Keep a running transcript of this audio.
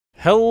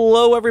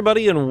Hello,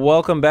 everybody, and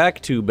welcome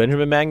back to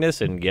Benjamin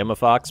Magnus and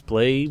GammaFox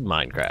Play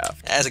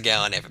Minecraft. How's it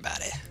going,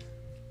 everybody?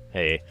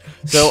 Hey,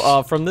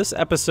 so from this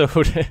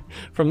episode,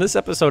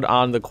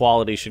 on, the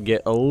quality should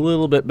get a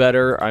little bit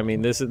better. I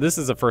mean, this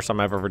is the first time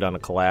I've ever done a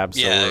collab,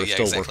 so we're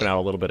still working out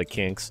a little bit of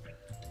kinks.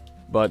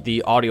 But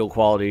the audio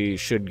quality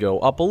should go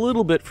up a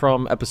little bit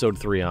from episode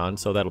 3 on,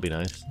 so that'll be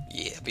nice.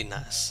 Yeah, it'll be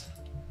nice.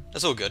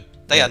 That's all good.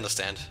 They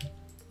understand,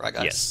 right,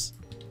 guys? Yes.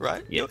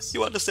 Right? Yes.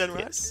 You understand,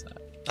 right? Yes.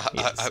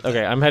 Yes.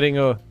 Okay, I'm heading.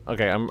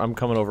 Okay, I'm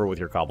coming over with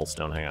your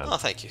cobblestone. Hang on. Oh,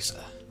 thank you,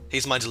 sir.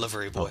 He's my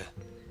delivery boy.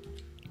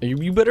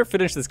 You better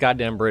finish this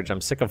goddamn bridge.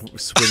 I'm sick of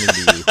swimming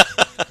to you.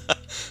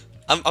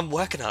 I'm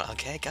working on it,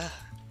 okay, guy?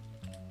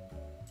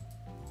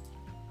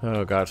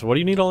 Oh god, so what do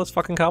you need all this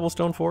fucking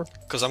cobblestone for?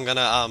 Because I'm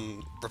gonna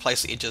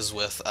replace the edges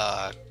with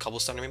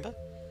cobblestone, remember?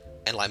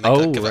 And like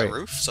make give it a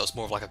roof, so it's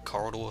more of like a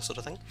corridor sort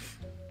of thing.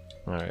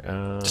 Alright,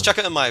 just chuck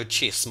it in my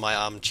chest.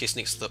 My chest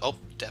next to the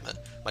damn it.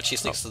 My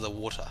chest next to the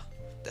water.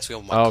 That's where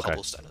all my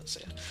cobblestone is.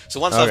 Yeah. So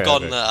once I've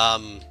gotten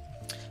the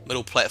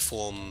middle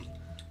platform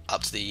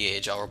up to the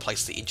edge, I'll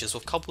replace the edges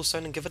with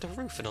cobblestone and give it a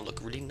roof, and it'll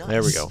look really nice.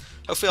 There we go.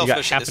 Hopefully I'll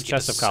got half a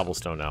chest of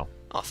cobblestone now.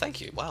 Oh,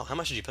 thank you. Wow, how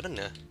much did you put in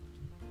there?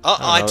 Oh,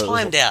 I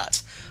timed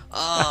out.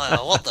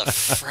 Oh, what the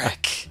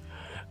frick?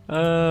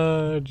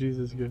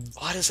 Jesus Christ.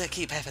 Why does that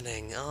keep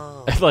happening?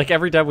 Oh. Like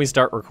every time we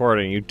start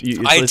recording,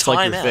 it's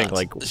like your thing.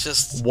 Like it's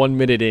just 1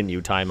 minute in, you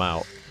time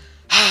out.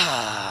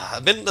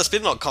 This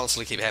better not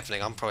constantly keep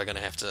happening. I'm probably gonna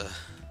have to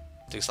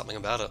do something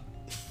about it.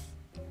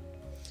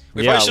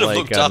 We probably should have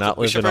looked up. Not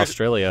live in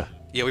Australia.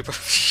 Yeah, we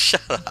probably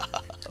shut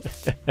up.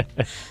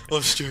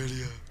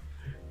 Australia.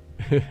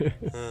 Oh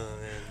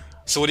man.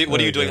 So what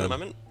are you doing at the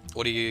moment?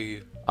 What are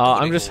you?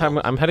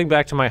 I'm heading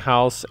back to my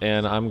house,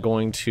 and I'm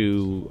going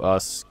to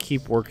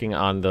keep working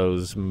on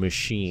those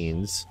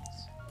machines.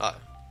 Oh.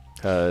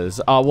 Because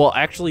well,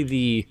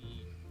 actually,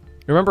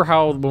 remember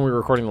how when we were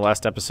recording the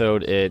last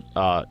episode,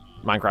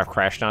 Minecraft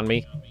crashed on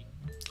me?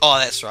 Oh,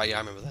 that's right. Yeah, I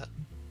remember that.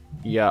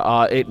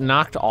 Yeah, it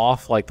knocked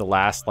off like the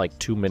last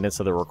 2 minutes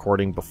of the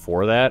recording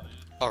before that.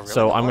 Oh, really?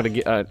 So I'm gonna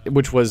get,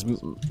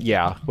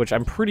 which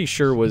I'm pretty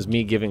sure was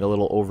me giving a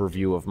little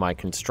overview of my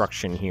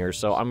construction here.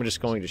 So I'm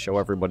just going to show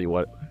everybody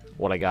what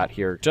I got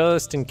here,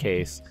 just in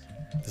case,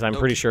 because I'm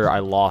pretty sure I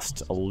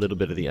lost a little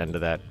bit of the end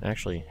of that.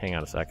 Actually, hang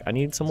on a sec. I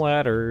need some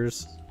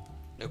ladders.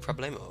 No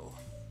problemo.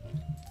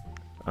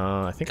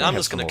 I think I'm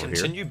just gonna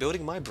continue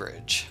building my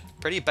bridge.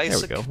 Pretty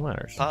basic. There we go.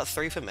 Ladders. Part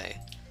 3 for me.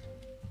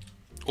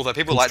 Although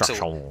people like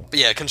to, but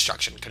yeah,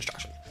 construction.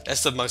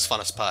 That's the most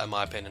funnest part, in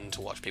my opinion,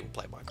 to watch people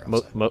play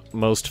Minecraft.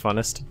 Most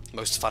funnest.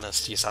 Most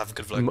funnest. Yes, I have a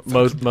good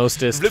vlog.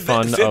 Mostest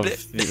fun of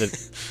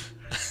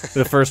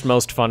the first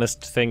most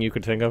funnest thing you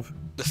could think of.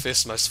 The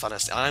first most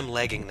funnest. I'm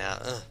lagging now.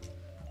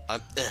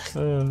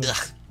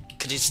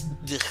 Could you?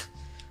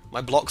 My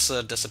blocks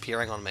are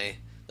disappearing on me.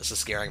 This is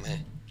scaring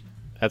me.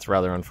 That's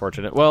rather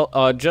unfortunate. Well,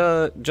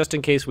 just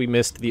in case we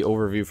missed the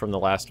overview from the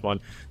last one,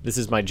 this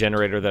is my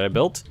generator that I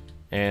built.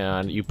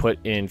 And you put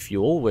in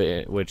fuel,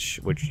 which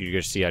you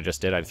just see I just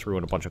did. I threw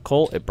in a bunch of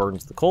coal. It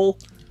burns the coal.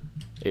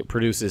 It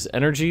produces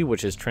energy,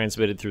 which is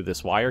transmitted through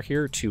this wire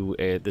here to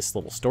this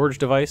little storage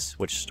device,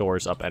 which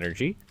stores up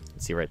energy. You can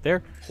see right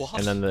there. What?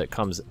 And then it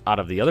comes out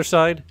of the other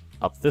side,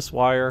 up this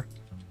wire,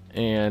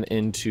 and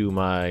into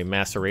my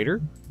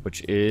macerator,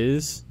 which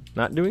is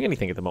not doing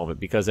anything at the moment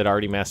because it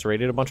already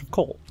macerated a bunch of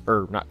coal.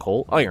 Or not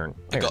coal, iron.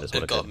 It got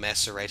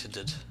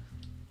macerated.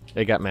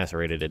 It got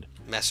macerated.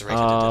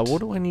 Macerated. What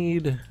do I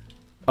need?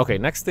 Okay,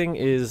 next thing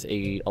is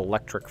a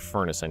electric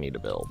furnace I need to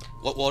build.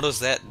 What does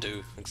that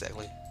do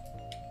exactly?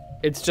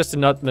 It's just the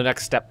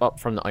next step up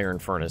from the iron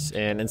furnace,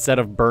 and instead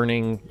of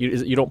burning,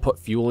 you don't put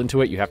fuel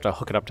into it. You have to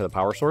hook it up to the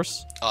power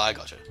source. Oh, I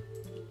gotcha.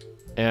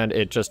 And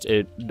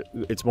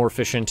it's more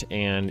efficient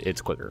and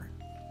it's quicker.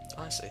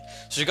 I see.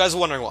 So you guys are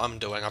wondering what I'm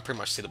doing. I pretty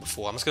much said it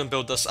before. I'm just going to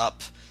build this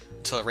up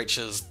until it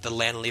reaches the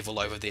land level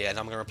over there, and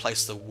I'm going to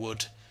replace the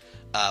wood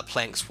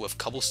planks with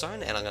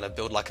cobblestone, and I'm going to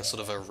build like a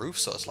sort of a roof,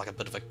 so it's like a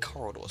bit of a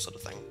corridor sort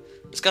of thing.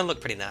 It's going to look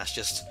pretty nice.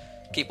 Just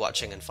keep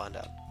watching and find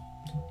out.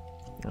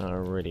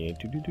 Alrighty.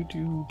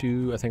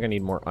 I think I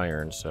need more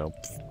iron, so...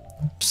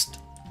 Psst.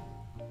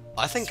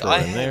 I think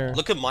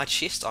look at my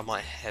chest. I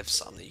might have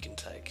some that you can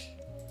take.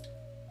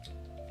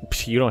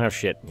 You don't have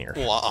shit in here.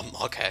 Well,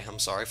 okay. I'm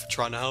sorry for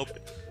trying to help.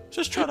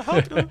 Just trying to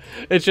help you.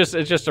 It's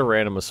just a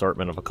random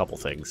assortment of a couple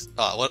things.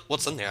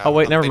 What's in there? Oh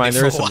wait, never mind.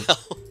 There is some.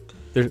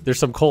 There's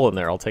some coal in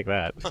there. I'll take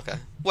that. Okay.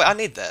 Wait, I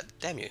need that.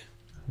 Damn you.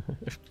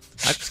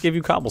 I just gave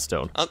you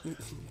cobblestone.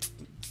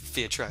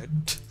 Fair trade.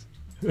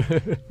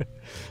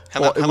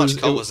 How much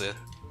coal was there?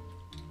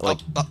 Like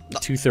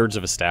 2/3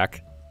 of a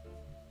stack.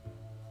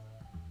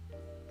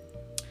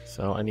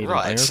 So I need an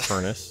iron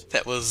furnace.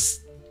 That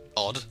was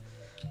odd.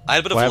 I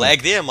had a bit of a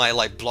lag there.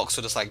 My blocks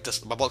were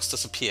just my blocks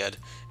disappeared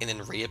and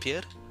then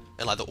reappeared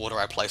in the order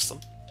I placed them.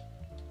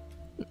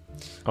 Okay.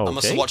 I'm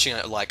just watching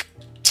it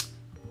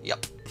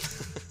yep.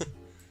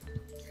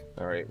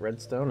 Alright,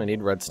 redstone. I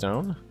need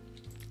redstone.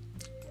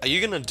 Are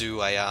you gonna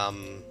do a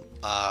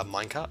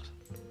minecart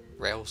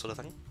rail sort of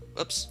thing?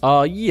 Oops.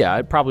 Yeah,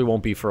 it probably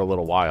won't be for a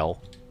little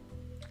while.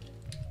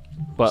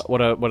 But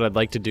what I'd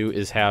like to do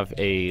is have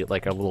a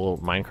little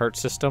minecart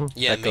system.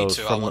 Yeah, that me goes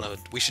too. From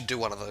We should do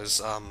one of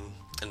those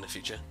in the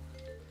future.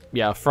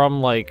 Yeah,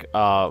 from like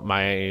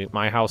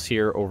my house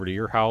here over to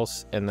your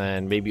house, and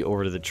then maybe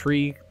over to the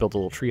tree. Build a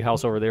little tree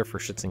house over there for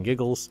shits and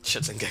giggles.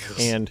 Shits and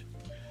giggles.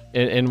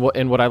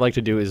 And what I like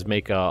to do is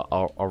make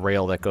a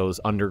rail that goes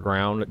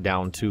underground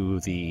down to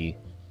the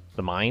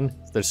mine,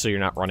 so you're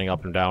not running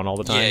up and down all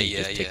the time.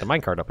 Yeah, Just take the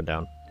minecart up and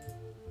down.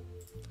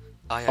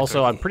 Also,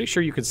 agree. I'm pretty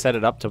sure you could set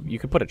it up to you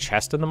could put a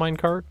chest in the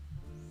minecart,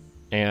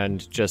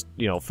 and just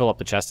fill up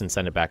the chest and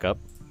send it back up.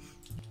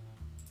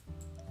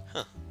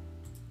 Huh.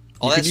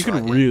 Oh, that's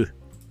right. Really.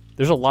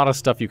 There's a lot of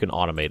stuff you can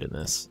automate in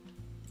this.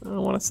 I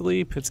don't want to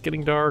sleep. It's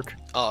getting dark.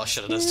 Oh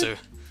shit, it is too.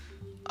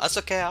 That's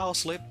okay. I'll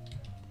sleep.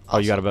 Oh,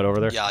 you got a bed over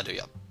there? Yeah, I do.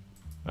 Yep.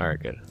 All right,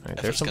 good. All right,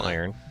 there's some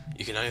iron.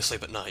 You can only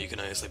sleep at night. You can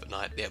only sleep at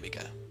night. There we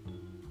go.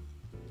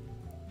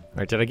 All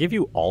right, did I give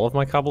you all of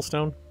my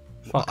cobblestone?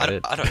 Fuck, I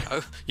don't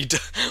know. You do.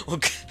 Well,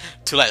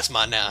 too late. It's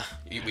mine now.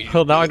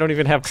 Well, now I don't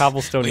even have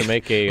cobblestone to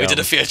make a. We did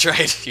a fair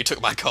trade. You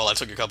took my coal. I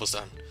took your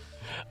cobblestone.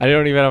 I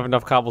don't even have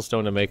enough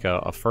cobblestone to make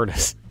a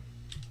furnace.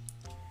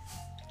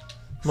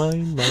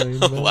 Mine,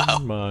 wow.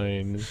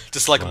 mine.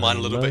 Just like mine a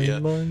little bit, yeah.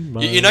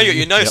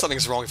 You know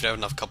something's wrong if you don't have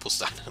enough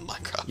cobblestone in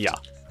Minecraft. Yeah.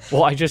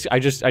 Well, I just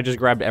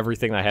grabbed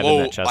everything I had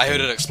in that chest. I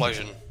heard an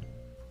explosion.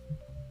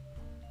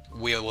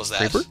 Where was that?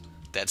 Creeper?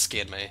 That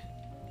scared me.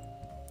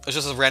 It was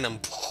just a random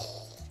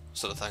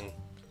sort of thing.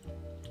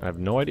 I have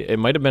no idea. It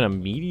might have been a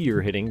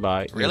meteor hitting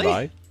by. Really?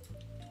 Nearby.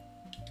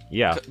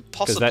 Yeah.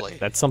 Possibly.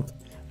 That's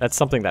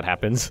something that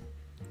happens.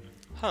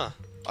 Huh.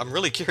 I'm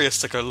really curious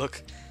to go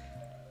look.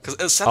 Because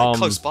it sounded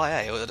close by,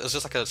 eh? It was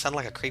just like it sounded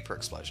like a creeper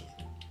explosion.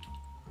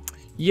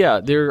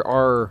 Yeah, they're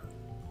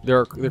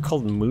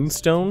called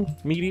moonstone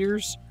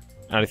meteors,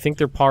 and I think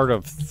they're part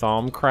of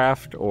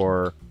Thaumcraft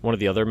or one of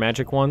the other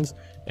magic ones.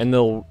 And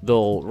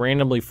they'll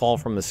randomly fall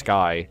from the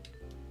sky,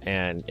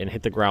 and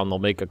hit the ground. They'll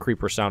make a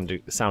creeper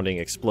sounding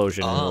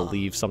explosion, and they'll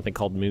leave something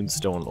called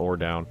moonstone ore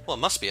down. Well, it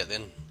must be it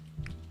then.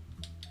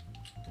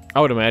 I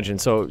would imagine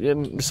so.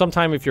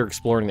 Sometime if you're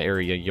exploring the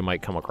area, you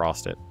might come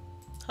across it.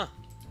 Huh.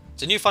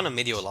 Didn't you find a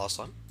meteor last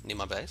time near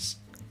my base?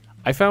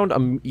 I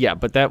found yeah,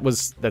 but that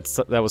was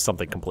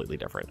something completely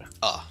different.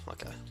 Oh,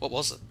 okay. What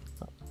was it?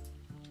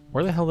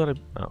 Where the hell did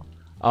I?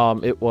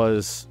 Oh, it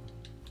was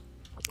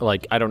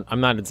like I'm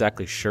not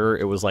exactly sure.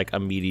 It was like a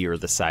meteor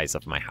the size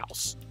of my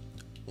house.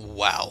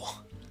 Wow,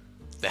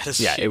 that is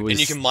huge. It was. And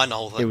you can mine the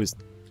whole thing. It was.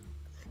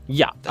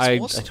 Yeah,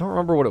 awesome. I don't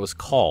remember what it was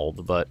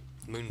called, but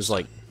Moonstone. it was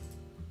like.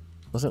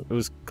 It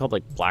was called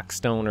like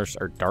Blackstone or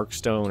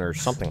Darkstone or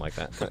something like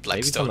that.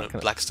 Blackstone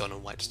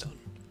and Whitestone.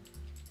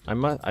 I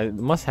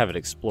must have it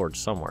explored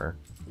somewhere.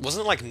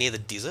 Wasn't it like near the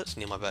desert,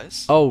 near my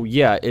base? Oh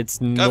yeah, it's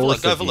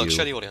north Go have of a look. you.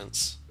 Show the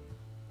audience.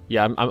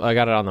 Yeah, I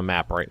got it on the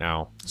map right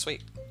now.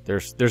 Sweet.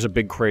 There's a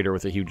big crater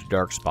with a huge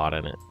dark spot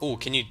in it. Oh,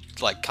 can you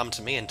like come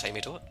to me and take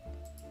me to it?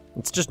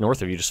 It's just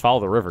north of you. Just follow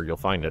the river, you'll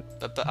find it.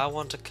 But I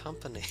want a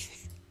company.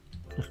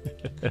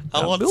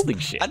 I'm building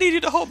shit. I need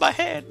you to hold my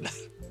hand.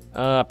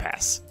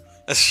 Pass.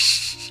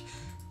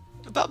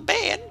 But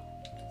man,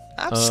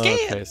 I'm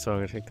scared. Okay, so I'm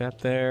gonna take that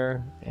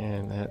there,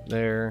 and that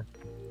there,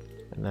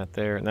 and that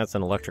there, and that's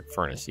an electric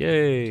furnace.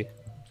 Yay!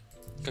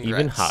 Congrats.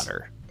 Even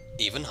hotter.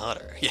 Even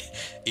hotter. Yeah,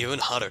 even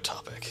hotter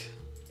topic.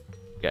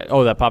 Yeah.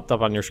 Oh, that popped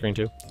up on your screen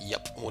too.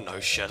 Yep. Oh no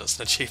shit, it's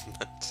an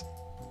achievement.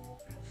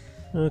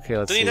 Okay,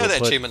 let's see. Did you know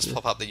that achievements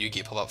pop up that you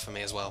get pop up for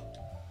me as well?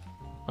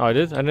 Oh, I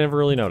did. I never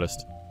really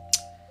noticed.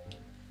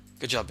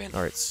 Good job, Ben.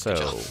 All right,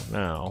 so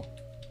now.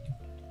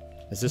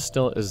 Is this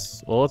still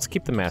well? Let's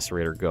keep the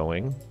macerator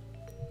going.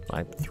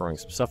 I'm throwing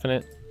some stuff in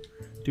it.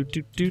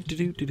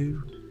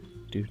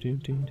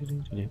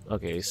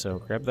 Okay, so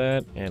grab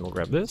that, and we'll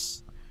grab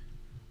this.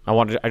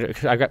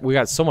 We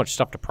got so much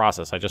stuff to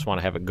process. I just want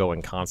to have it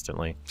going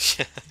constantly.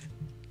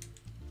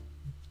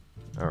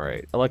 All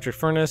right, electric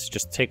furnace.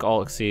 Just take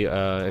all. See,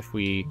 if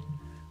we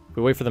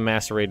wait for the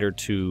macerator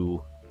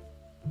to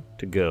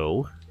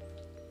go,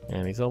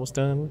 and he's almost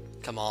done.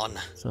 Come on.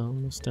 It's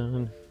almost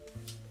done.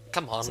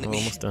 Come on, let me.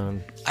 Almost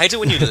done. I hate it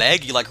when you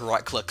lag. You like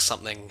right-click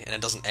something and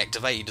it doesn't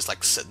activate. You just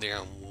like sit there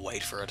and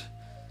wait for it.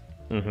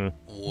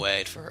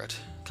 Wait for it.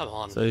 Come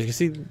on. So as you can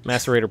see,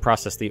 macerator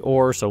processed the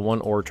ore. So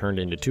one ore turned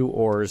into 2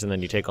 ores, and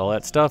then you take all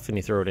that stuff and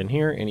you throw it in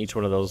here, and each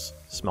one of those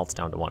smelts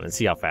down to 1. And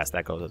see how fast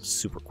that goes. It's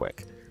super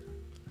quick.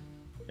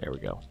 There we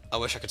go. I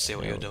wish I could see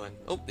what you're doing.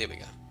 Oh, there we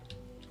go.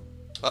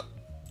 Oh.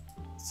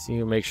 So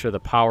you make sure the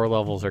power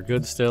levels are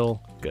good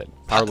still. Good.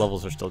 Power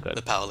levels are still good.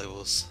 The power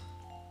levels.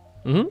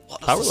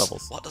 Power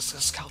levels. What does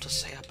the scouter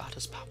say about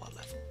his power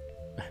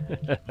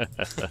level?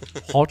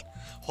 Hot.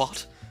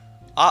 What?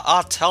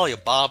 I tell you,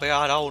 Bobby,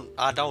 I don't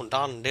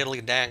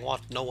diddly dang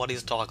know what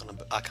he's talking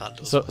about. I can't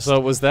do this. So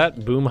was that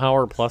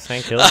Boomhauer plus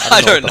Hank Hill?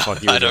 I don't know. What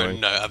the fuck you were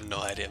doing. I have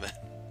no idea, man.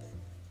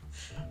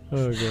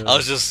 Oh god. I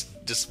was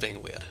just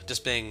being weird,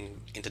 just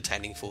being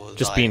entertaining for.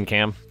 Just being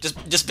Cam.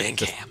 Just being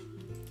Cam.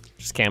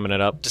 Just camming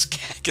it up. Just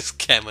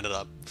camming it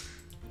up.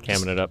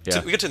 camming it up,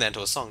 yeah. We could turn that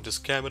into a song.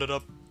 Just camming it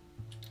up.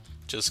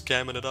 Just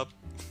camming it up.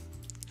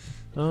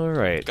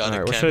 Alright,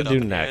 what should I do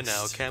next?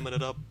 Now, camming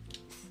it up.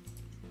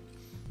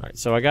 Alright,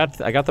 so I got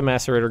the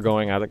macerator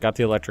going, I got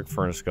the electric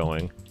furnace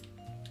going.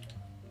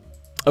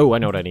 Oh, I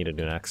know what I need to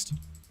do next.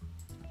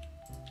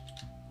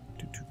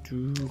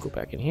 Go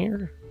back in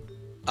here.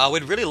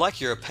 We'd really like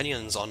your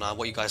opinions on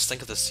what you guys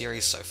think of the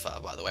series so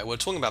far, by the way. We were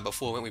talking about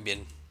before, weren't we,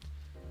 Ben?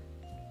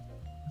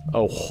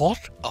 Oh,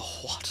 what? Oh,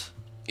 what?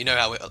 You know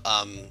how,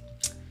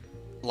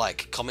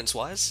 like,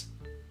 comments-wise?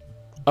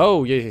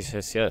 Oh, yes,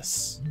 yes,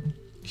 yes.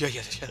 Yeah,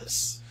 yes,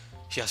 yes.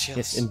 Yes, yes.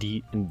 Yes,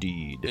 indeed,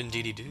 indeed.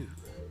 Indeedy do.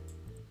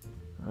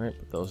 Alright,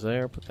 put those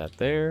there, put that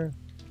there.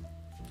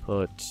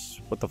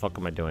 What the fuck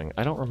am I doing?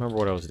 I don't remember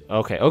what I was...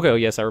 Okay,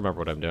 yes, I remember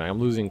what I'm doing. I'm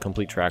losing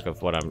complete track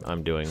of what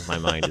I'm doing. My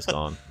mind is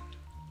gone.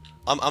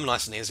 I'm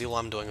nice and easy. All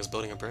I'm doing is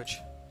building a bridge.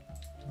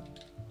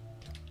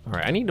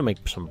 Alright, I need to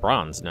make some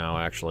bronze now,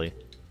 actually.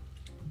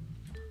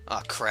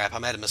 Oh, crap. I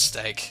made a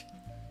mistake.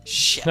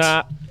 Shit.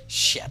 Ah.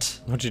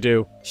 Shit. What'd you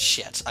do?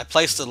 Shit. I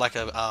placed it like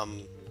a,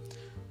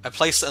 I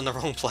placed it in the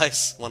wrong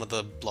place, one of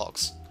the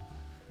blocks.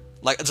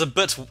 Like, it's a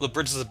bit... The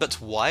bridge is a bit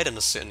wide in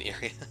a certain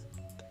area.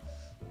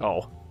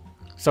 Oh.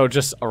 So it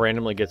just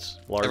randomly gets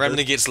larger? It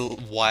randomly gets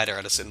wider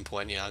at a certain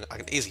point, yeah. I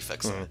can easy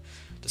fix it.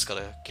 Just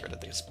gotta get rid of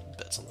these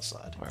bits on the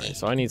side. Alright,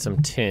 so I need some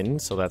tin,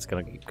 so that's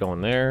gonna keep going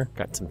there.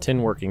 Got some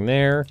tin working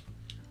there.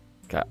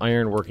 Got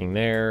iron working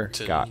there.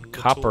 Tin, got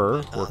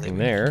copper working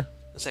there.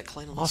 Is that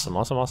clean on Awesome,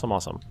 awesome, awesome,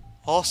 awesome.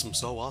 Awesome,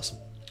 so awesome.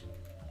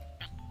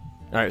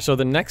 Alright, so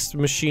the next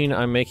machine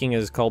I'm making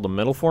is called a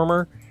metal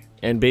former,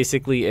 and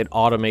basically it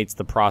automates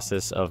the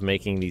process of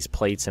making these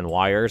plates and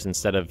wires.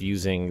 Instead of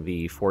using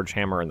the forge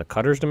hammer and the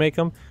cutters to make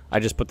them, I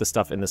just put the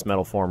stuff in this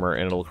metal former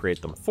and it'll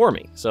create them for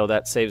me. So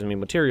that saves me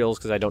materials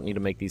because I don't need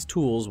to make these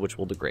tools, which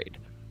will degrade.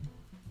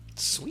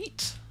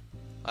 Sweet.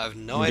 I have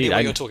no idea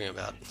what you're talking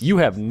about. You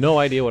have no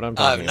idea what I'm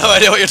talking about. I have no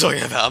idea what you're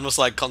talking about. I'm just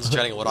like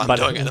concentrating on what I'm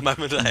doing at the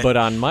moment. But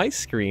on my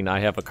screen, I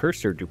have a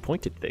cursor to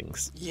point at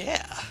things.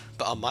 Yeah,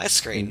 but on my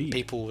screen,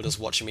 people were just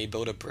watching me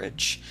build a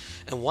bridge.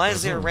 And why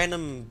is there a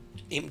random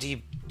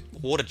empty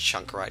water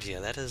chunk right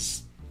here? That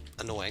is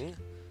annoying.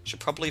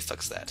 Should probably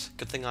fix that.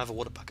 Good thing I have a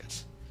water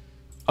bucket.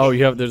 Oh,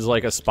 there's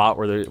like a spot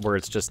where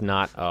it's just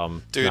not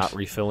not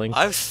refilling.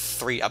 I have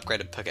 3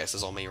 upgraded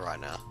pickaxes on me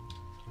right now.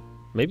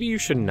 Maybe you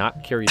should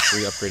not carry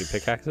 3 upgraded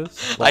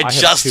pickaxes. Well, I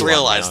just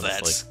realized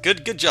that.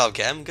 Good job,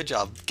 Cam. Good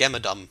job.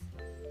 Gamma dumb.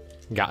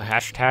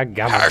 Hashtag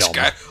Gamma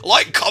dumb.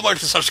 Like, comment,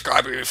 and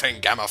subscribe if you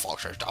think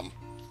GammaFox is dumb.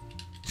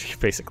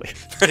 Basically.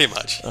 Pretty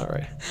much.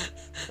 Alright.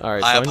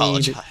 I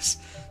apologize.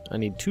 I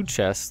need 2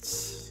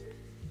 chests.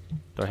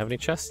 Do I have any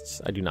chests?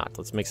 I do not.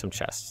 Let's make some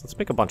chests. Let's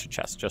make a bunch of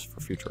chests just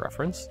for future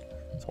reference.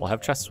 So I'll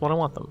have chests when I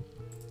want them.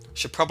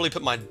 Should probably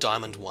put my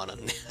diamond 1 in.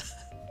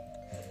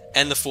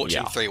 And the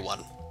fortune 3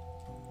 one.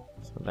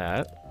 So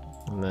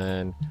that. And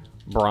then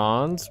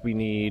bronze, we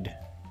need...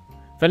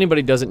 If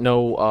anybody doesn't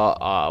know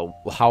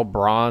how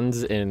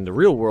bronze in the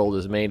real world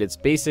is made, it's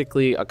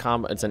basically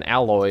it's an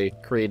alloy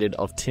created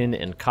of tin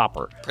and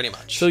copper. Pretty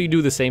much. So you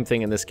do the same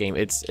thing in this game.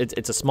 It's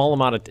a small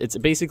amount of... It's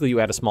basically you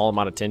add a small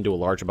amount of tin to a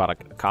large amount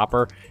of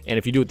copper, and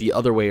if you do it the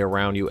other way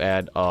around, you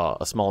add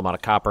a small amount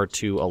of copper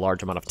to a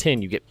large amount of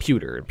tin, you get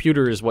pewter. And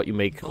pewter is what you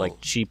make like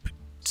cheap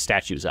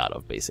statues out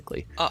of,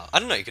 basically. Oh, I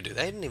didn't know you could do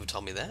that. You didn't even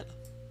tell me that.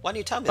 Why didn't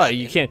you tell me that?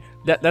 You can't...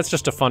 That's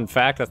just a fun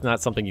fact. That's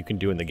not something you can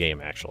do in the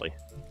game, actually.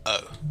 Oh.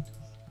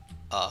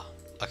 Oh,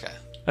 okay.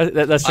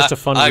 That's just a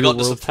fun real world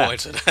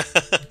disappointed.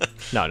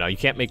 No, you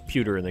can't make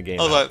pewter in the game.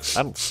 I was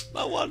like,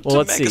 I want to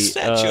make a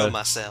statue of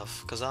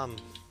myself, because I'm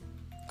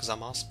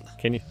awesome.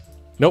 Can you?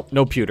 Nope,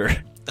 no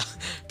pewter.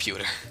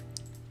 Pewter.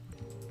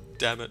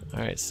 Damn it.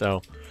 Alright,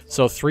 so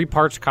 3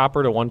 parts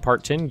copper to 1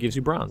 part tin gives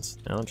you bronze.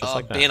 Just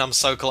like that. Ben, I'm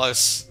so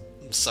close.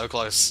 I'm so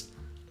close.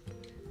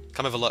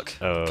 Come have a look.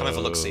 Come have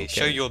a look-see.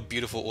 Show your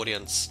beautiful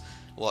audience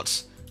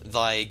what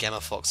thy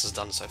GammaFox has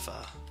done so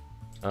far.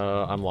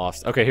 I'm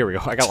lost. Okay, here we go.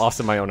 I got lost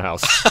in my own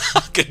house.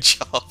 Good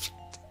job.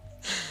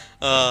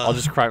 I'll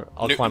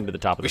climb to the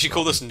top of this. We should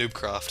call this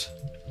Noobcraft.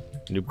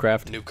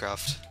 Noobcraft?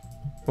 Noobcraft.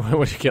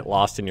 When you get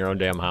lost in your own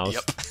damn house.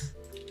 Yep.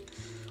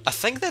 I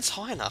think that's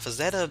high enough. Is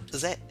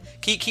that...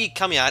 Can you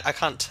come here? I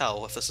can't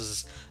tell if this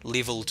is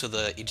level to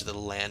the edge of the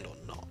land or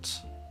not.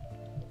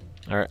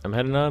 Alright, I'm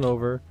heading on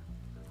over.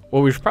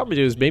 What we should probably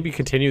do is maybe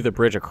continue the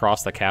bridge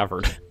across the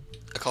cavern.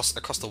 Across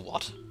the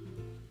what?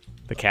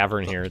 The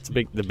cavern here. It's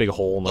the big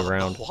hole in the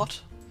ground.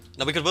 What?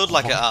 No, we could build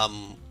like a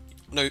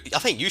No, I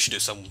think you should do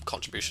some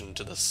contribution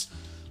to this.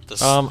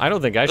 I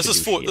don't think I should.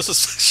 This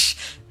is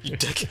you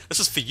dick. This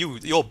is for you,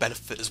 your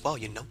benefit as well.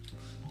 You know.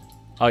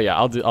 Oh yeah,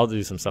 I'll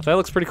do some stuff. That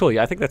looks pretty cool.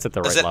 Yeah, I think that's at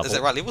the right level. Is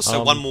that right level?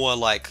 So one more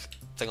like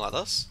thing like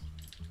this.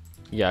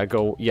 Yeah,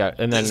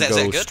 and then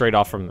go straight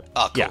off from.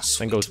 Oh, cool, yeah,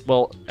 sweet. then goes.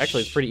 Well,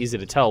 actually, it's pretty easy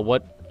to tell.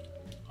 What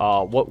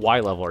Y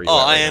level are you?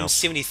 Oh, at right I am now?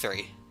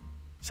 73.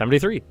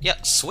 73.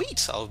 Yeah,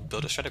 sweet. I'll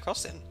build it straight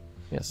across then.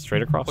 Yeah,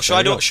 straight across. Or should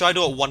I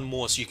do it one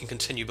more so you can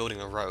continue building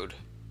a road?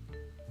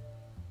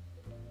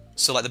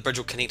 So like the bridge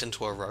will connect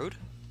into a road?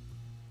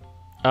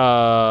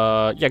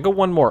 Yeah, go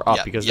one more up,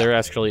 Yeah, because yeah. there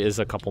actually is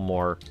a couple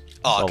more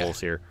levels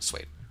here.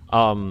 Sweet.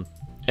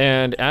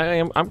 And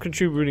I'm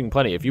contributing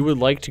plenty. If you would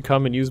like to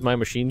come and use my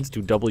machines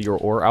to double your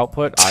ore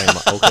output, I am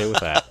okay with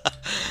that.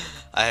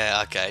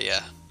 Okay,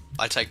 yeah.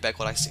 I take back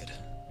what I said.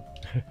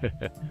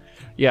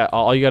 Yeah,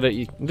 all you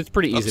gotta... It's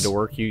pretty easy to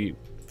work. You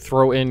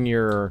throw in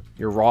your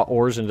raw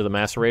ores into the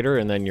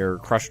macerator, and then your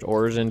crushed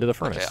ores into the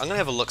furnace. Okay, I'm gonna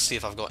have a look, see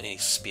if I've got any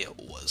spare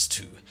ores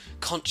to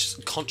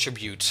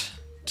contribute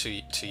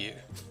to you.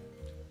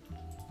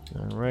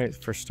 Alright,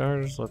 for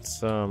starters, let's,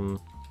 that?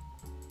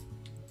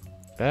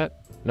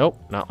 Nope,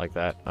 not like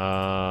that.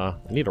 I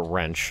need a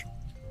wrench.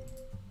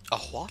 A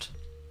what?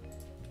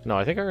 No,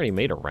 I think I already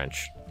made a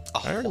wrench.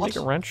 Did I already make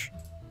a wrench?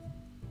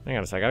 Hang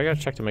on a sec. I gotta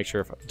check to make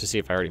sure to see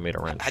if I already made a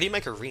wrench. How do you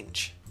make a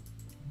wrench?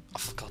 Oh,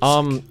 for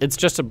God's sake.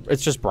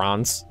 It's just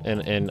bronze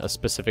in a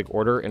specific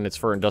order, and it's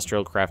for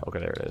industrial craft. Okay,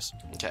 there it is.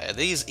 Okay, are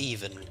these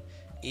even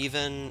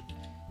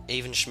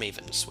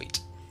schmeven, sweet.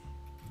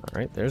 All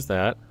right, there's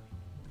that.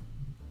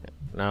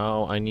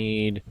 Now I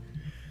need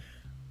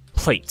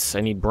plates.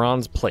 I need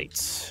bronze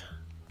plates,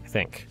 I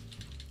think.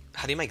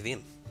 How do you make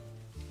them?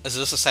 Is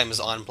this the same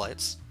as iron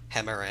plates?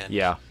 Hammer and...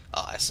 Yeah.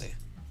 Oh, I see.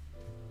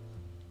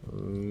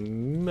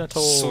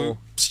 Metal. So,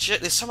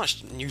 shit, there's so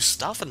much new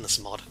stuff in this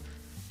mod.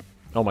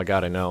 Oh my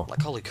god, I know.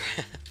 Like, holy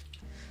crap.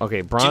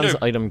 Okay, bronze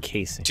item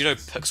casing. Do you know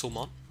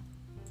Pixelmon?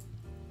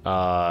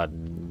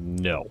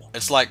 No.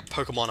 It's like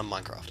Pokemon in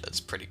Minecraft. It's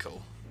pretty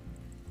cool.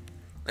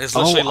 It's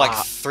literally like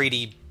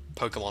 3D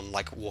Pokemon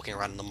like walking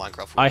around in the Minecraft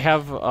world. I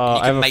have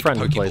a friend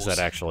who plays that,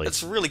 actually.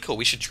 It's really cool.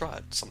 We should try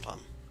it sometime.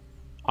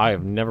 I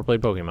have never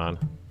played Pokemon.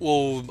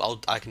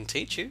 Well, I can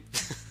teach you.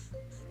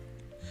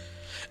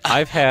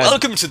 I've had...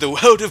 Welcome to the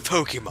world of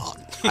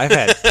Pokemon. I've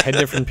had 10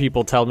 different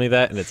people tell me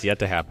that, and it's yet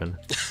to happen.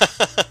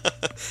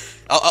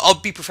 I'll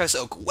be Professor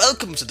Oak.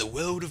 Welcome to the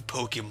world of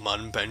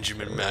Pokemon,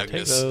 Benjamin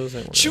Magnus.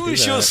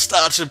 Choose your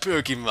starter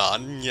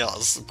Pokemon.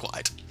 Yes,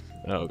 quite.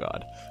 Oh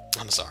god.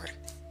 I'm sorry.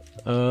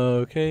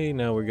 Okay,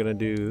 now we're gonna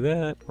do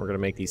that. We're gonna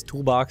make these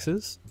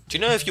toolboxes. Do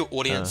you know if your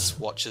audience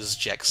watches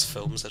Jack's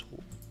films at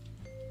all?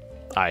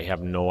 I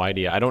have no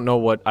idea. I don't know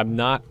what...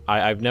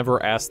 I've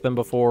never asked them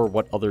before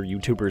what other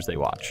YouTubers they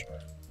watch.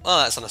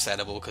 Oh, that's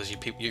understandable, because you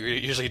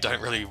usually don't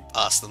really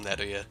ask them that,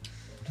 do you?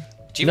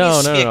 Do you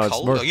No.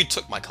 coal? Oh, you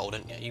took my coal,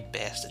 didn't you? You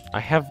bastard. I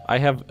have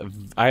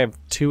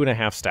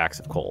 2.5 stacks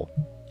of coal.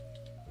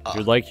 If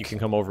you'd like, you can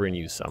come over and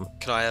use some.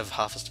 Can I have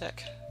half a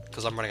stack?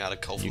 Because I'm running out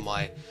of coal for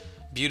my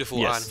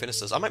beautiful iron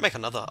furnaces. I might make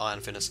another iron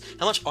furnace.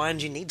 How much iron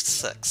do you need?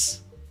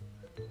 6?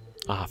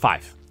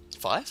 5.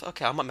 5?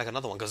 Okay, I might make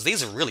another one, because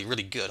these are really,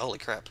 really good. Holy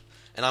crap.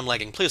 And I'm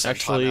lagging. Please don't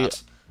Actually,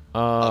 time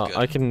out.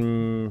 I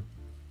can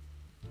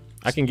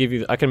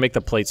make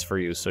the plates for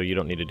you, so you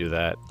don't need to do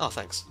that. Oh,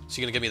 thanks.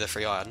 So you're gonna give me the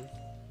free iron?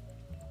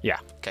 Yeah.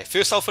 Okay,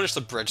 first I'll finish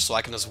the bridge so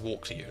I can just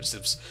walk to you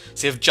instead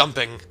of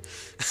jumping.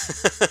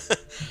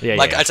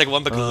 I take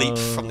one big leap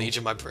from the edge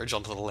of my bridge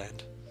onto the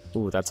land.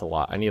 Ooh, that's a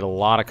lot. I need a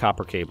lot of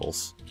copper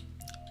cables.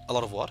 A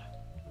lot of what?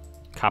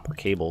 Copper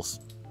cables.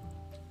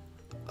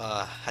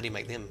 How do you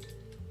make them?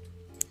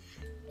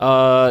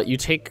 You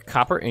take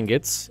copper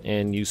ingots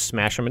and you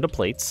smash them into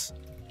plates.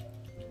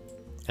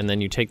 And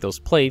then you take those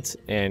plates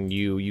and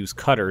you use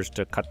cutters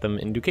to cut them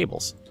into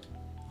cables.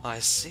 I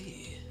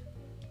see.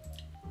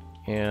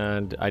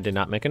 And I did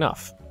not make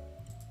enough.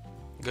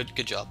 Good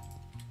job.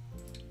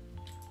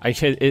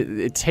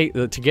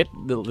 To get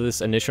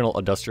this initial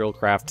industrial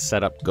craft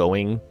setup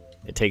going,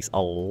 it takes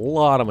a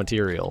lot of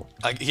material.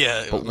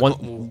 Yeah. But once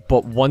you have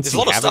it going, there's a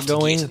lot of stuff to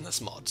get in this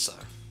mod, so.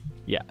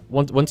 Yeah,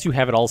 once you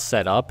have it all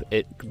set up,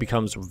 it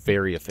becomes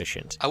very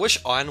efficient. I wish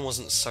iron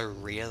wasn't so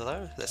rare,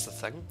 though. That's the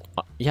thing.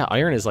 Yeah,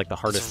 iron is like the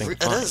hardest thing to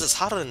find. It is. It's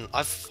harder than...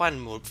 I've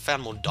found more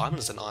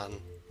diamonds than iron.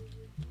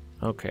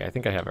 Okay, I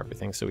think I have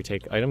everything. So we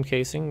take item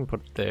casing and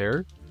put it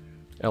there.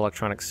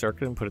 Electronic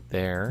circuit and put it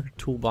there.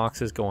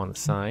 Toolboxes go on the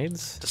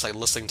sides. Just like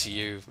listening to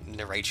you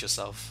narrate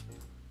yourself.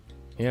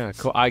 Yeah,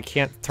 cool. I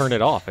can't turn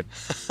it off.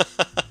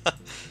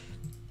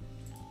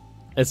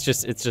 It's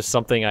just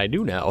something I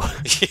do now.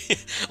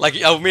 Like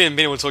me and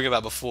Ben were talking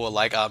about before,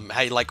 like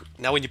hey, like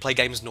now when you play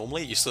games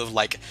normally, you sort of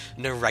like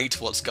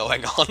narrate what's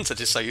going on, so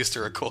just so used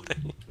to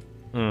recording.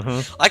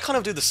 I kind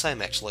of do the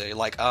same actually.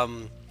 Like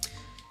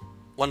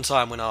one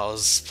time when I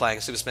was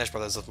playing Super Smash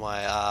Brothers with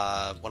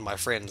my one of my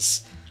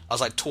friends, I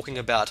was like talking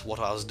about what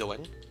I was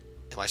doing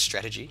and my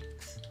strategy.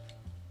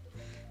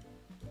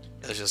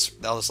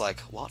 That was like,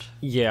 what?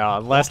 Yeah,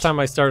 last time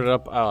I started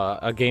up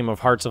a game of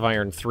Hearts of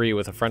Iron 3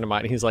 with a friend of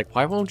mine, he's like,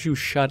 why won't you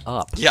shut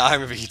up? Yeah, I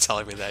remember you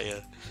telling me that, yeah.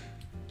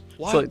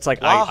 Why? So it's like,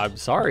 I'm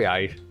sorry,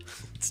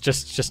 it's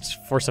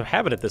just force of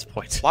habit at this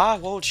point. Why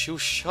won't you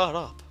shut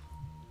up?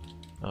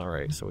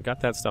 Alright, so we got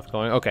that stuff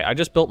going. Okay, I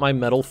just built my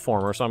metal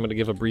former, so I'm going to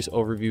give a brief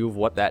overview of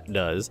what that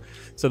does.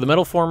 So the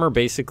metal former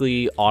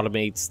basically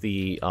automates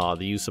the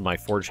use of my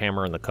forge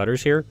hammer and the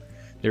cutters here.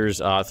 There's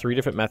 3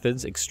 different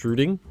methods: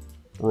 extruding,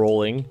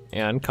 rolling,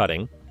 and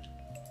cutting.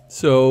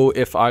 So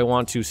if I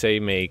want to, say,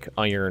 make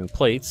iron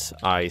plates,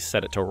 I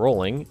set it to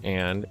rolling,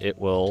 and it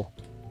will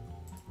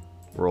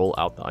roll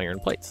out the iron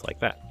plates like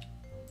that.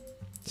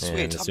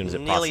 Sweet. And as soon as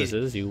it Nearly...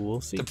 processes, you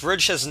will see. The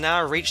bridge has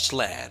now reached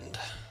land.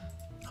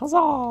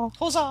 Huzzah!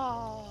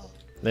 Huzzah!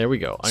 There we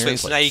go. Iron Sweet,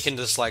 so now you plates. can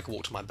just like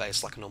walk to my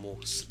base like a normal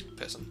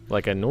person.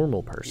 Like a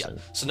normal person.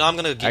 Yeah. So now I'm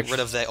gonna get rid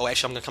of that. Oh,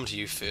 actually, I'm gonna come to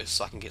you first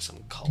so I can get some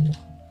coal.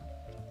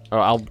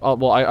 Oh,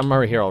 well, I'm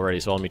already here already,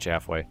 so I'll meet you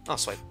halfway. Oh,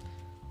 sweet.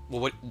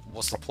 Well,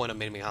 what's the point of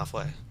meeting me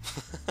halfway?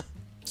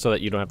 So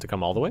that you don't have to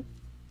come all the way?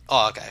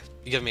 Oh, okay.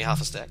 You giving me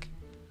half a stack?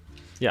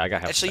 Yeah, I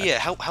got half a Actually,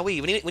 stack. yeah. How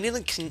we need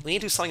to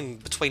do something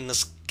between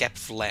this gap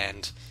of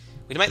land.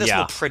 We need to make this Yeah.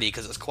 more pretty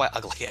because it's quite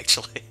ugly,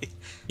 actually.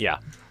 Yeah.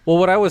 Well,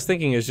 what I was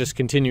thinking is just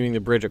continuing the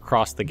bridge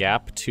across the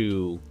gap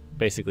to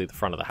basically the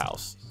front of the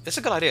house. That's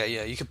a good idea.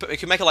 Yeah, you could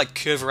make it like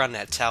curve around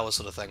that tower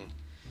sort of thing.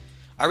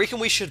 I reckon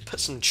we should put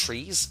some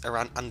trees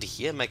around under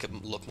here, make it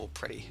look more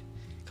pretty,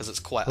 because it's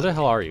quite. Where the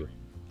hell are you?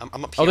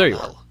 I'm up here. Oh, there on you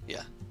the are. hill.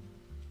 Yeah.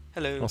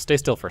 Hello. Well, stay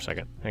still for a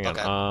second. Hang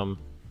Okay. on.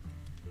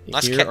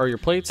 Nice Here are your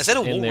plates, Is that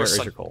a and there walrus is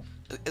on- your coal.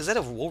 Is that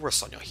a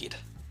walrus on your head?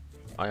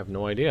 I have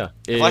no idea.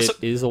 Have I It still-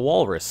 is a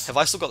walrus. Have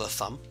I still got the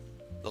thumb?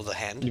 Or the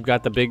hand? You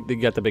got the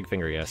big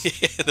finger, yes.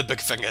 The big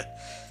finger.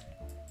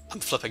 I'm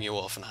flipping you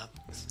off now.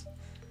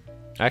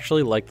 I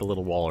actually like the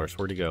little walrus.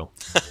 Where'd he go?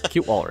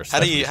 Cute walrus. How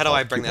That's do what it's I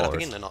called, bring cute that up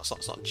walrus. again? No,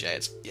 it's not J.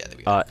 Yeah, there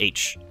we go.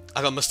 H.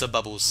 I got Mr.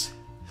 Bubbles.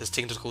 His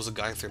tentacles are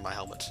going through my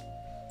helmet.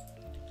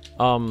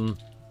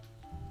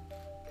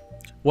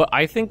 What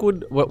I think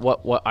would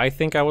what I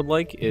think I would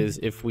like is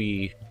if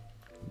we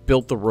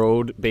built the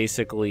road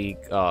basically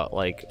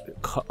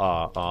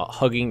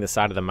hugging the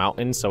side of the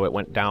mountain, so it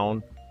went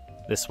down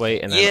this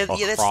way and then across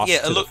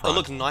to the it front.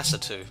 looked nicer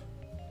too.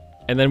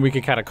 And then we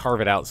could kind of carve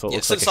it out so it Yeah,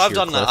 looks since like a I've sheer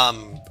done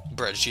cliff. the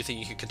bridge, do you think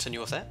you could continue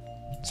with that?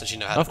 Since you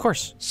know how to... Of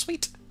course.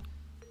 Sweet.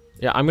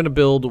 Yeah, I'm gonna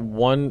build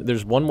one.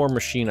 There's one more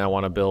machine I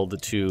want to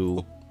build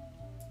to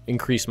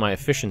increase my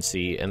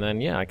efficiency, and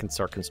then yeah, I can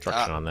start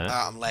construction on that.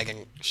 I'm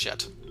lagging.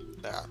 Shit.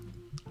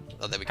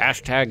 Oh, there we go.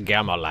 Hashtag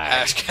gamma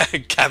lag.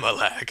 Hashtag gamma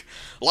lag.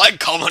 Like,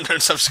 comment,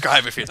 and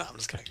subscribe if you know. I'm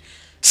just kidding.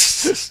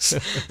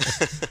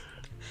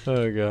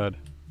 Oh god.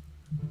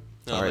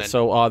 Oh, All right, man.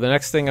 so the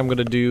next thing I'm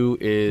gonna do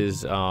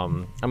is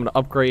I'm gonna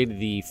upgrade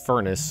the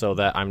furnace so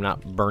that I'm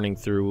not burning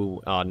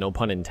through, no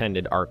pun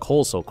intended, our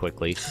coal so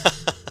quickly,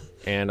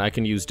 and I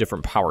can use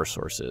different power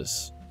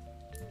sources.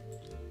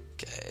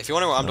 Okay, if you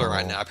wonder what I'm doing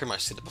right now, I pretty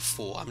much said it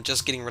before. I'm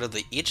just getting rid of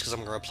the edge because I'm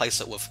going to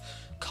replace it with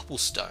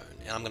cobblestone,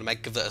 and I'm going to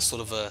give it a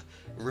sort of a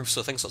roof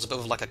sort of thing. So it's a bit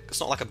of like it's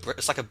not like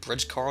it's like a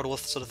bridge corridor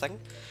sort of thing.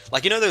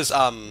 Like, you know those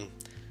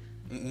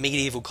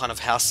medieval kind of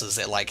houses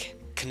that like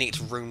connect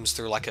rooms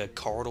through like a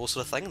corridor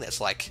sort of thing. That's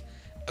like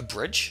a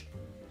bridge.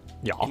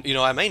 Yeah. You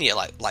know what I mean? Yeah,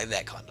 like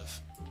that kind of.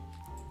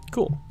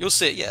 Cool. You'll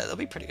see it. Yeah, it'll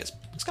be pretty good.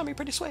 It's going to be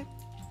pretty sweet.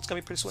 It's going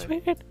to be pretty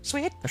sweet.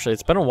 Sweet. Actually,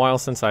 it's been a while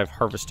since I've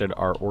harvested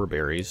our ore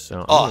berries,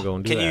 so I'm gonna go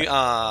and do that.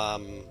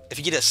 Can you, if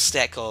you get a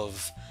stack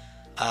of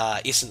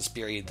essence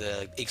berry,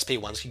 the XP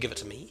ones, can you give it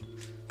to me?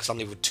 Because I'm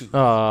level 2.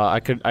 I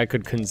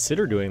could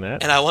consider doing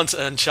that. And I want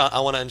to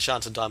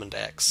enchant a diamond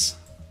axe.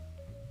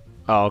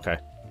 Oh, okay.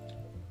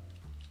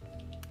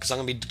 Because I'm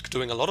going to be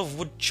doing a lot of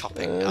wood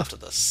chopping after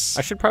this.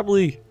 I should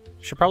probably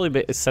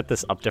set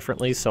this up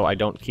differently so I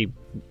don't keep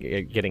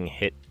getting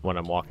hit when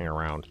I'm walking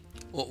around.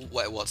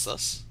 Wait, what's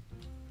this?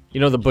 You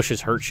know the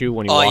bushes hurt you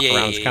when you walk yeah,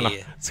 around.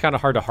 yeah, It's kind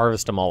of hard to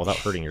harvest them all without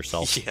hurting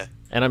yourself. Yeah.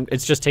 And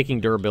it's just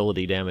taking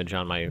durability damage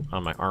on my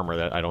armor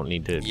that I don't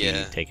need to be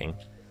taking.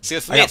 See,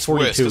 for I me got it's worse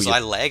 42, because I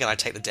lag and I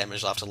take the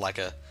damage after like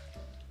a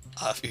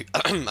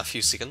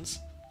few seconds.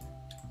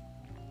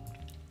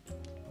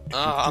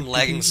 I'm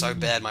lagging so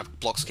bad, my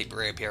blocks keep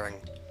reappearing.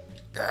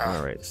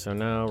 All right, so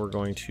now we're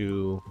going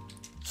to.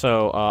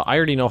 So I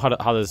already know how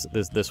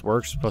this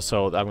works,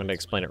 so I'm going to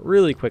explain it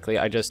really quickly.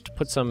 I just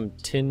put some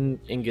tin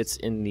ingots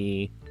in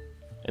the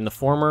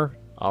former.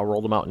 I'll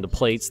roll them out into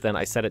plates. Then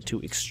I set it to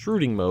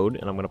extruding mode,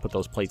 and I'm going to put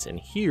those plates in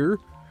here,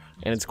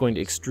 and it's going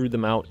to extrude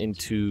them out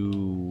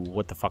into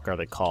what the fuck are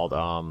they called?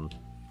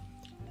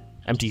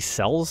 Empty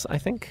cells, I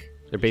think.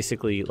 They're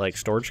basically like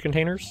storage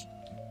containers.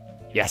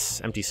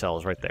 Yes, empty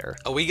cells right there.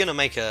 Are we gonna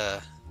make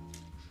a?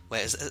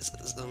 Wait,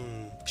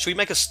 should we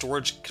make a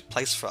storage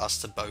place for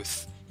us to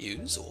both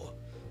use, or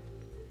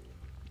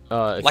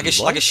like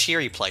a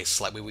sherry place,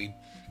 like where we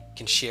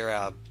can share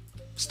our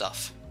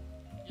stuff?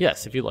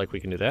 Yes, if you'd like, we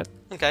can do that.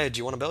 Okay, do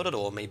you want to build it,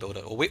 or me build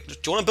it, or do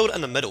you want to build it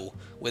in the middle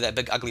where that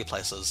big ugly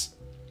place is?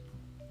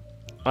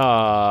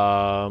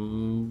 I have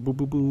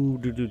no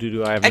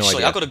Actually,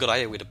 idea. I've got a good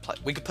idea where to play.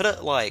 We could put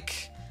it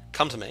like,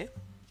 come to me.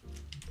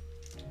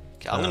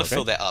 Okay, I'm gonna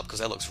fill that up because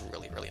that looks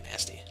really, really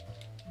nasty.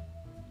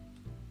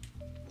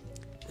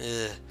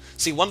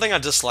 See, one thing I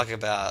dislike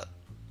about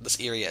this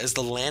area is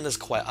the land is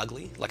quite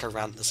ugly, like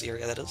around this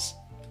area, that is.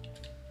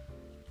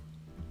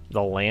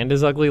 The land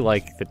is ugly,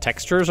 like the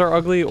textures are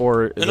ugly,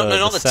 or No,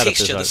 not the setup is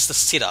texture, it's the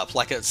setup.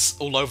 Like, it's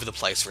all over the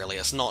place, really.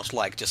 It's not,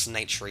 like, just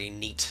naturey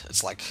neat.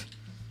 It's, like,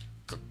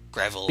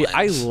 gravel. Yeah,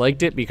 I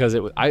liked it because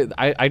it was,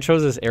 I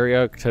chose this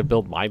area to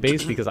build my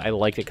base because I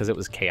liked it because it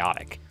was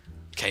chaotic.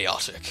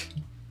 Chaotic.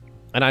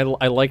 And I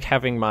liked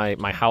having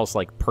my house,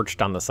 like,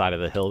 perched on the side of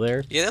the hill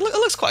there. Yeah, it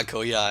looks quite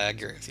cool. Yeah, I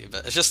agree with you.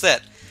 But it's just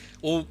that,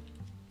 well,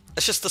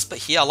 It's just this bit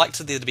here. I like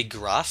there to be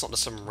grass, not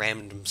just some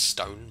random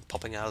stone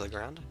popping out of the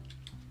ground.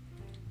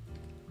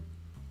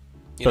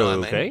 You know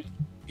what I mean?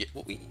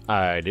 Yeah,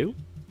 I do.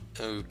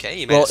 Okay,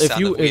 you made it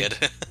sound weird.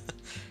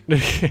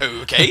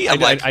 Okay, I'm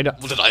like, I know.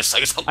 Did I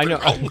say something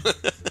wrong?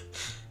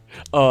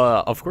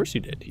 Of course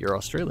you did. You're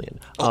Australian.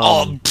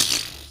 What?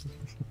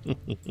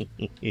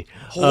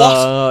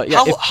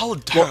 Yeah, how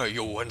dare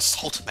you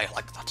insult me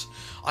like that?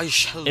 I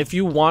shall. If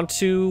you want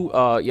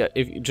to, yeah,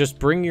 if you just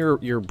bring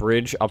your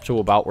bridge up to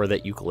about where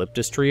that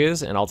eucalyptus tree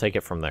is, and I'll take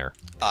it from there.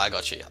 I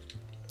got you. Yeah,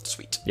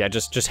 sweet. Yeah,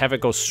 just have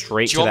it go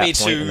straight to that point.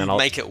 Do you want me to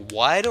make it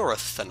wider or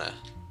thinner?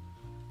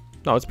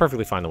 No, it's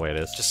perfectly fine the way it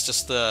is.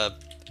 Just the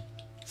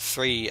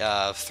 3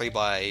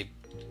 by.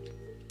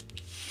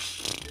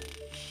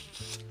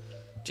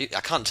 Gee,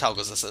 I can't tell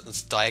because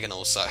it's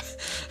diagonal, so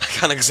I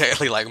can't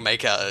exactly like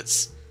make out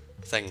its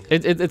thing.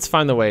 It's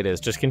fine the way it is.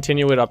 Just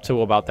continue it up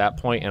to about that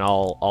point, and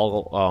I'll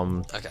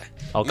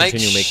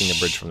continue making the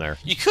bridge from there.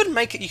 You could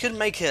make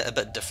it a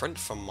bit different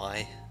from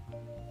my.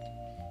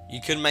 You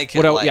could make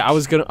it. Yeah, I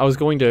was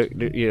going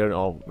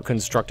to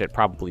construct it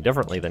probably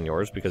differently than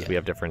yours because we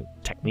have different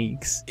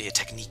techniques. Yeah,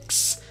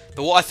 techniques.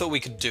 But what I thought we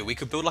could do, we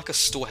could build like a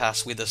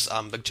storehouse where this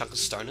big chunk of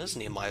stone is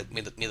near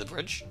the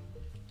bridge.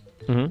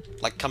 Mm-hmm.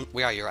 Like,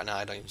 where are you right now?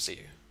 I don't even see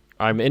you.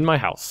 I'm in my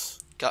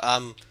house.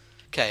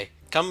 Okay,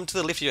 come to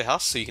the left of your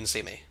house so you can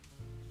see me.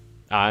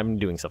 I'm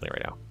doing something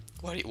right now.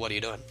 What are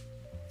you doing?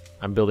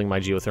 I'm building my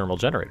geothermal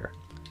generator.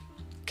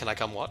 Can I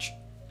come watch?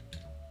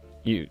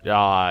 You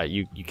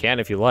can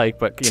if you like,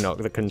 but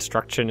the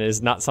construction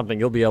is not something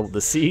you'll be able to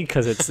see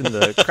because it's in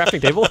the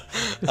crafting table.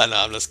 I know,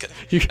 I'm just kidding.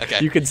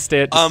 You can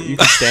stand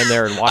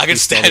there and watch. I can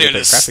stand here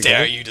and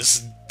stare at you,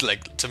 just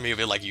like to me,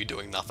 it'll be like you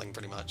doing nothing,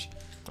 pretty much.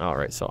 All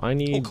right, so I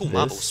need. Oh, cool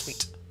marble,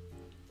 sweet.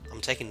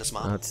 I'm taking this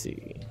marble. Let's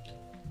see.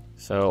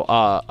 So,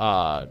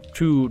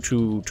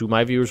 to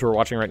my viewers who are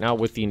watching right now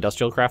with the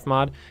Industrial Craft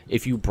mod,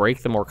 if you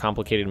break the more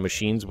complicated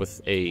machines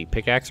with a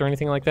pickaxe or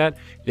anything like that,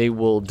 they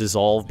will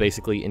dissolve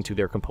basically into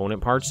their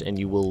component parts, and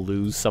you will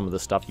lose some of the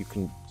stuff you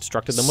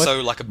constructed them with.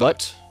 So, like a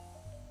boat.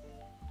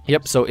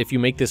 Yep. So if you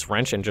make this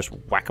wrench and just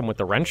whack them with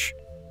the wrench,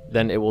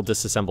 then it will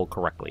disassemble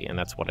correctly, and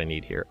that's what I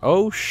need here.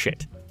 Oh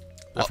shit!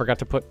 What? I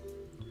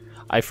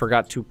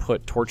forgot to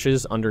put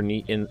torches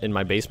underneath in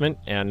my basement,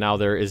 and now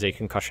there is a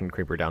concussion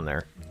creeper down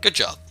there. Good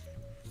job.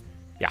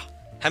 Yeah.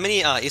 How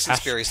many essence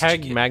berries did you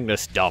get?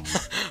 Magnus dumb.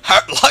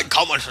 Like,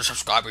 comment, and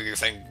subscribe if you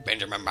think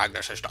Benjamin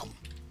Magnus is dumb.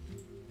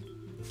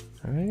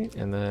 Alright,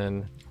 and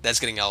then... That's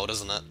getting old,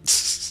 isn't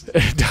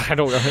it? I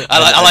don't know.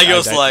 I like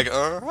yours like,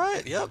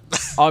 alright, yep.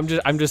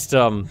 I'm just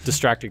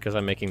distracted because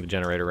I'm making the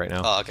generator right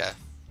now. Oh, okay.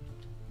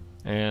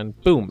 And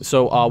boom.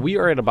 So we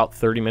are at about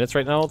 30 minutes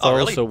right now, though,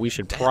 really? So we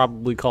should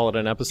probably call it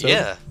an episode.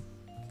 Yeah.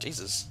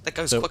 Jesus, that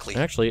goes quickly.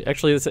 Actually,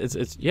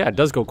 it's yeah, it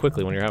does go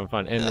quickly when you're having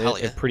fun, and yeah,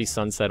 it pretty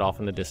sunset off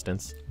in the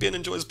distance. Ben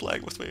enjoys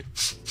playing with me.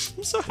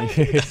 I'm so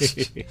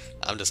happy.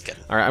 I'm just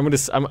kidding. All right, I'm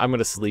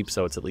gonna sleep,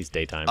 so it's at least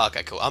daytime.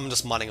 Okay, cool. I'm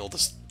just mining all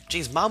this.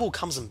 Jeez, marble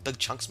comes in big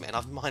chunks, man.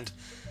 I've mined.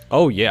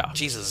 Oh yeah.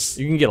 Jesus.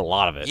 You can get a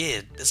lot of it.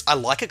 Yeah, I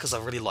like it because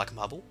I really like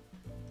marble.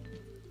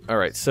 All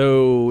right,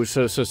 so we're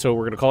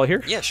gonna call it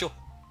here. Yeah, sure.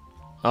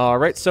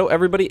 Alright, so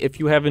everybody, if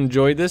you have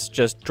enjoyed this,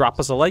 just drop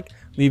us a like,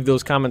 leave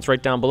those comments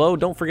right down below.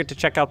 Don't forget to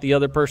check out the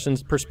other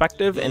person's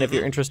perspective, and if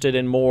you're interested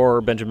in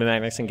more Benjamin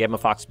Magnus and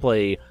GammaFox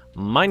play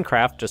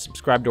Minecraft, just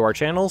subscribe to our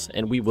channels,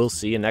 and we will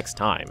see you next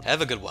time.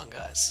 Have a good one,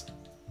 guys.